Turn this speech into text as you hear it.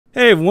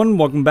Hey everyone,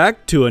 welcome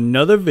back to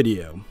another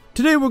video.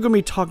 Today we're going to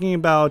be talking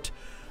about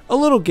a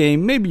little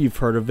game, maybe you've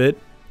heard of it,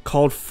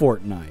 called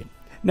Fortnite.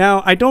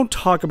 Now, I don't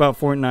talk about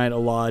Fortnite a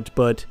lot,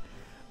 but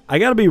I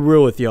gotta be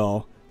real with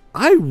y'all,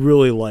 I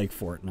really like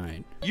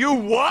Fortnite. You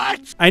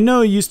what? I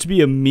know it used to be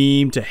a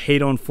meme to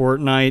hate on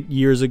Fortnite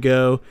years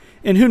ago,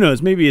 and who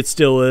knows, maybe it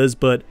still is,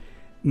 but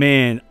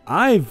man,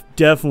 I've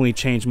definitely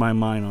changed my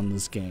mind on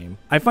this game.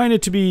 I find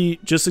it to be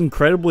just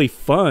incredibly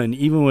fun,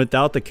 even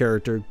without the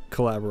character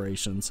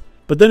collaborations.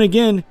 But then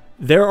again,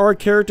 there are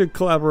character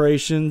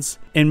collaborations,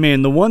 and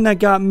man, the one that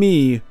got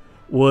me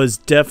was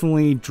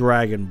definitely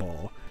Dragon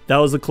Ball. That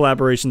was the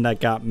collaboration that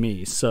got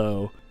me.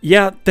 So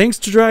yeah, thanks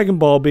to Dragon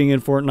Ball being in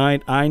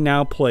Fortnite, I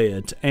now play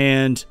it,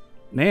 and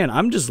man,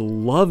 I'm just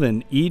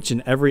loving each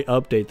and every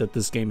update that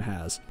this game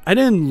has. I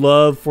didn't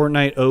love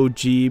Fortnite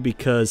OG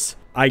because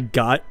I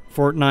got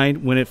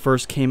Fortnite when it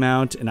first came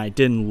out and I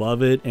didn't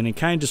love it, and it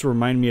kind of just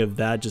reminded me of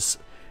that, just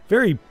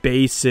very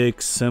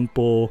basic,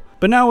 simple.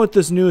 But now with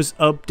this newest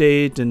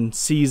update and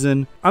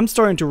season, I'm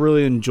starting to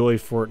really enjoy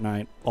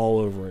Fortnite all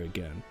over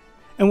again.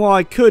 And while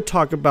I could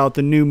talk about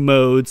the new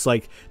modes,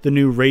 like the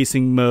new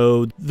racing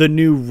mode, the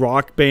new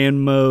rock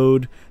band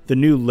mode, the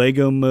new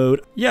Lego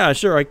mode, yeah,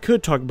 sure, I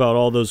could talk about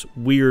all those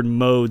weird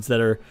modes that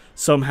are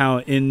somehow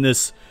in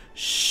this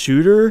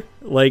shooter.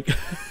 Like,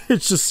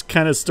 it's just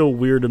kind of still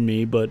weird to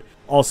me, but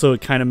also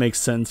it kind of makes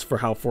sense for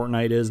how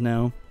Fortnite is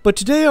now. But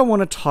today I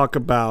want to talk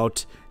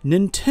about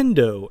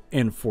Nintendo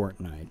and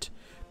Fortnite,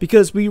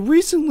 because we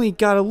recently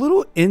got a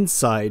little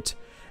insight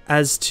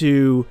as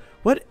to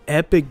what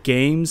Epic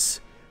Games,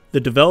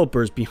 the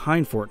developers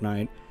behind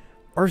Fortnite,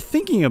 are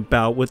thinking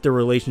about with their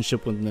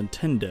relationship with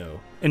Nintendo,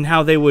 and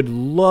how they would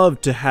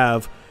love to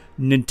have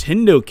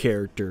Nintendo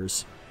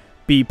characters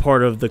be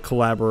part of the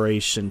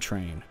collaboration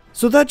train.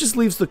 So that just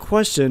leaves the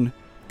question,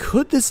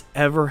 could this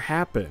ever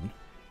happen?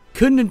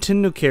 Could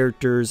Nintendo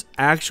characters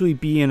actually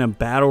be in a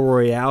battle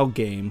royale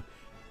game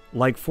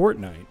like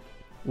Fortnite?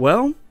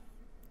 Well,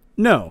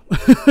 no.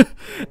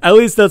 At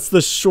least that's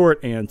the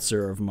short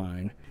answer of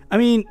mine. I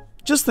mean,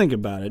 just think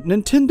about it.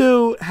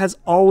 Nintendo has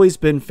always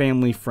been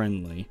family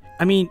friendly.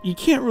 I mean, you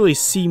can't really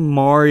see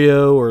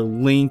Mario or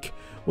Link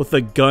with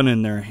a gun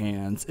in their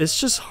hands. It's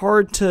just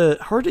hard to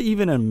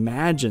even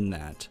imagine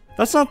that.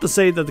 That's not to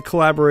say that the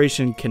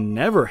collaboration can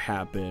never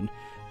happen,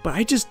 but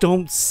I just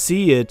don't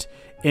see it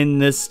in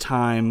this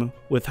time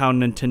with how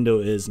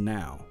Nintendo is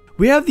now.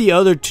 We have the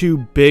other two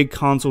big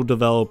console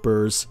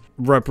developers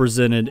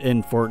represented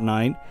in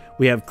Fortnite.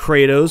 We have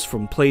Kratos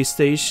from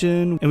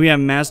PlayStation, and we have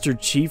Master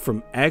Chief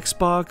from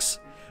Xbox.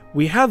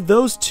 We have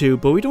those two,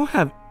 but we don't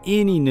have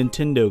any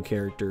Nintendo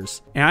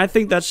characters. And I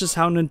think that's just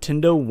how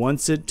Nintendo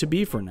wants it to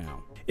be for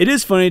now. It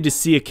is funny to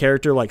see a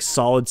character like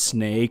Solid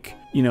Snake,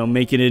 you know,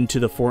 make it into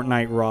the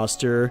Fortnite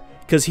roster,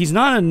 because he's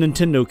not a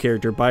Nintendo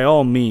character by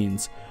all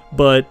means,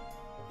 but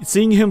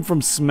seeing him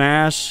from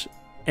Smash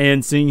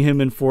and seeing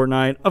him in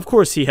Fortnite, of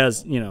course he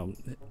has, you know,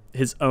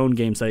 his own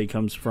games that he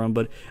comes from,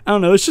 but I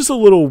don't know, it's just a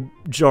little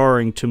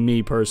jarring to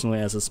me personally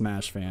as a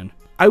Smash fan.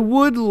 I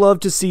would love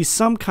to see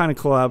some kind of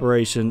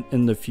collaboration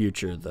in the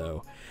future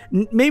though.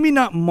 Maybe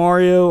not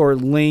Mario or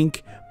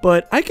Link,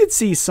 but I could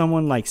see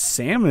someone like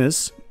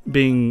Samus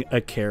being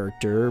a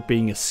character,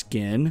 being a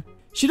skin.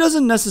 She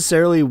doesn't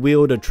necessarily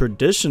wield a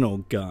traditional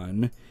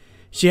gun.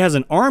 She has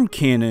an arm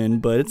cannon,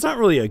 but it's not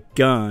really a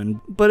gun.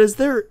 But is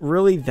there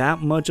really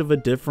that much of a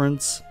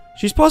difference?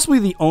 She's possibly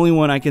the only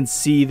one I can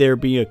see there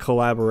being a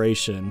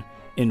collaboration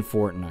in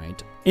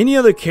Fortnite. Any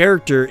other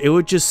character, it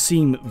would just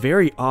seem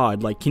very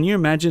odd. Like, can you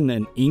imagine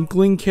an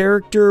Inkling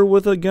character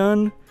with a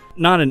gun?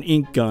 Not an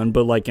ink gun,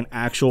 but like an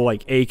actual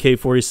like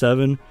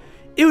AK-47.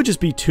 It would just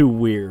be too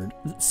weird.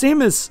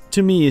 Samus,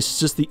 to me, is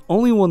just the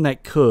only one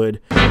that could.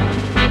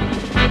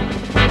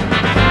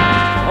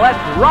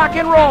 Let's rock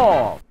and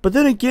roll! But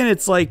then again,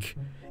 it's like,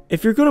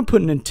 if you're going to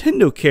put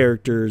Nintendo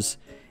characters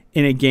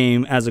in a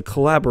game as a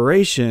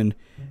collaboration,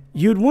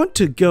 you'd want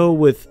to go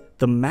with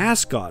the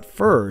mascot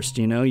first,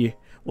 you know?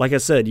 Like I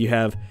said, you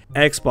have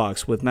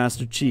Xbox with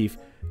Master Chief,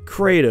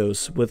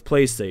 Kratos with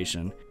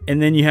PlayStation,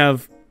 and then you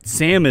have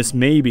Samus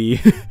maybe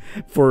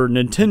for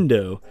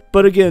Nintendo.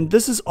 But again,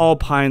 this is all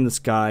pie in the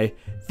sky.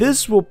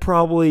 This will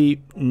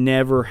probably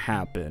never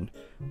happen.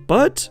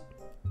 But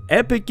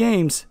Epic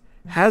Games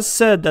has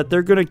said that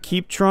they're going to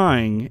keep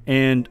trying,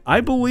 and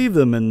I believe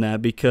them in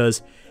that,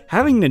 because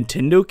having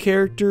Nintendo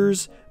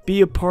characters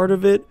be a part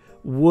of it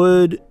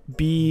would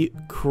be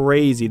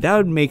crazy. That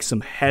would make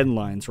some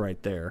headlines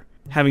right there.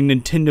 Having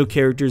Nintendo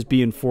characters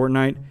be in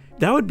Fortnite,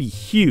 that would be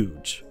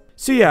huge.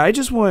 So yeah, I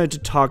just wanted to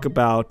talk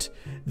about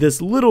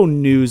this little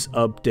news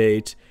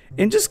update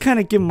and just kind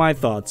of give my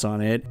thoughts on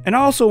it. And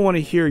I also want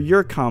to hear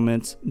your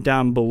comments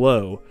down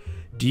below.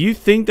 Do you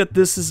think that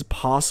this is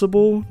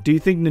possible? Do you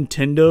think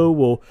Nintendo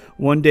will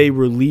one day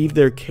relieve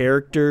their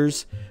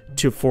characters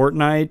to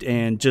Fortnite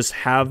and just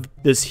have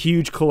this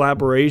huge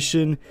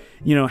collaboration?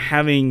 You know,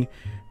 having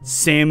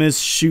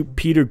Samus shoot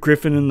Peter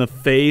Griffin in the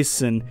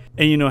face and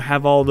you know,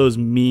 have all those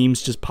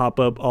memes just pop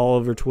up all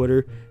over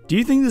Twitter. Do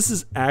you think this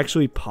is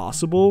actually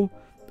possible?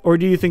 Or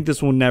do you think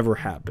this will never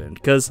happen?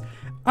 Because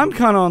I'm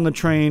kind of on the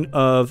train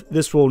of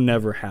this will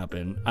never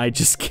happen. I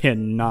just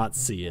cannot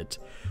see it.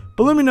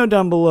 But let me know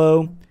down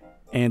below.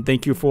 And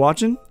thank you for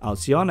watching. I'll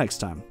see y'all next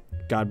time.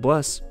 God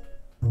bless.